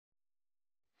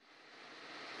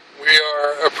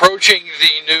approaching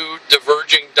the new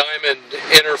Diverging Diamond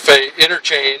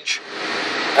interchange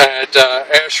at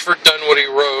Ashford Dunwoody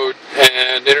Rd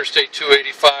and Interstate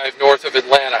 285 north of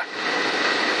Atlanta.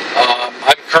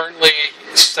 I'm currently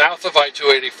south of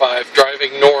I-285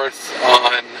 driving north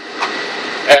on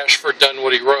Ashford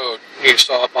Dunwoody Rd. You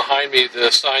saw behind me the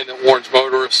sign that warns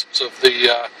motorists of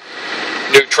the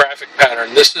new traffic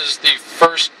pattern. This is the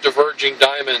first Diverging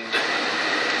Diamond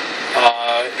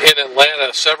in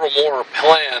Atlanta. Several more are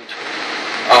planned.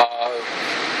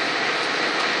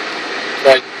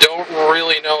 I don't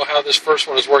really know how this first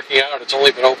one is working out. It's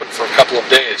only been open for a couple of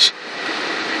days.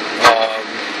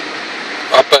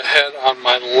 Up ahead on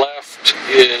my left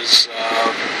is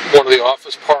one of the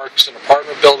office parks and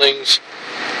apartment buildings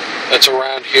that's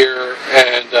around here,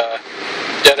 and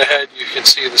dead ahead you can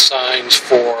see the signs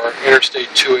for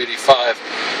Interstate 285.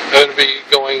 I'm going to be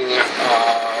going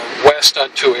west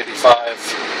on 285,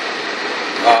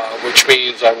 which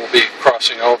means I will be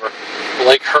crossing over.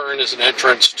 Lake Hearn is an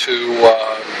entrance to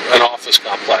an office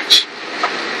complex.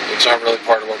 It's not really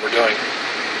part of what we're doing.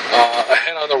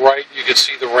 Ahead on the right, you can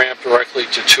see the ramp directly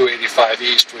to 285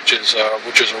 East, which is a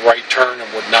right turn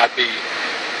and would not be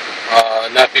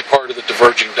part of the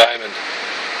Diverging Diamond.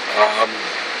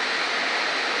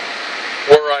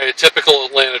 Were I a typical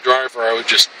Atlanta driver, I would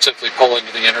just simply pull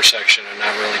into the intersection and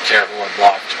not really care who I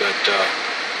blocked, but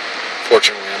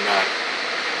fortunately I'm not.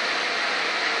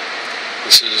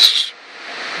 This is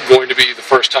going to be the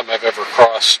first time I've ever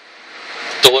crossed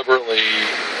deliberately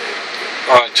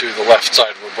onto the left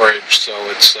side of a bridge, so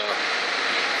it's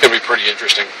going to be pretty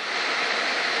interesting.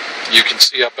 You can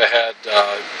see up ahead,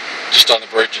 just on the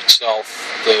bridge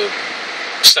itself, the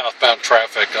southbound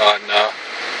traffic on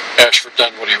Ashford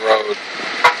Dunwoody Rd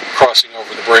crossing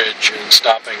over the bridge and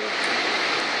stopping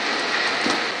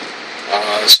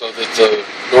so that the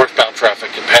northbound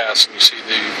traffic can pass, and you see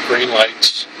the green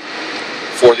lights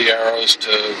for the arrows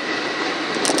to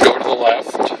go to the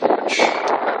left, which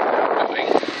I'm doing.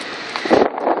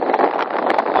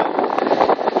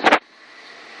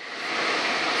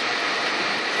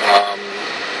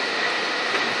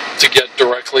 To get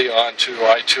directly onto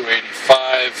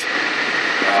I-285,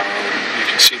 you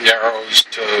can see the arrows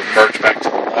to merge back to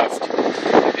the left,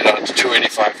 get onto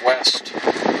 285 West,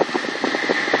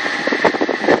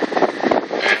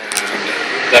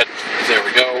 and there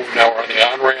we go. Now we're on the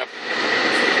on-ramp,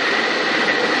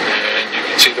 and you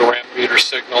can see the ramp meter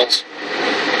signals.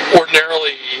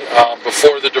 Ordinarily,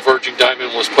 before the Diverging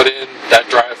Diamond was put in, that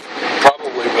drive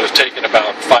probably would have taken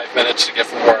about 5 minutes to get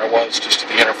from where I was just to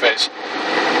the interface,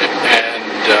 and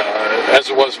as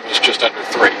it was just under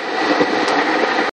 3.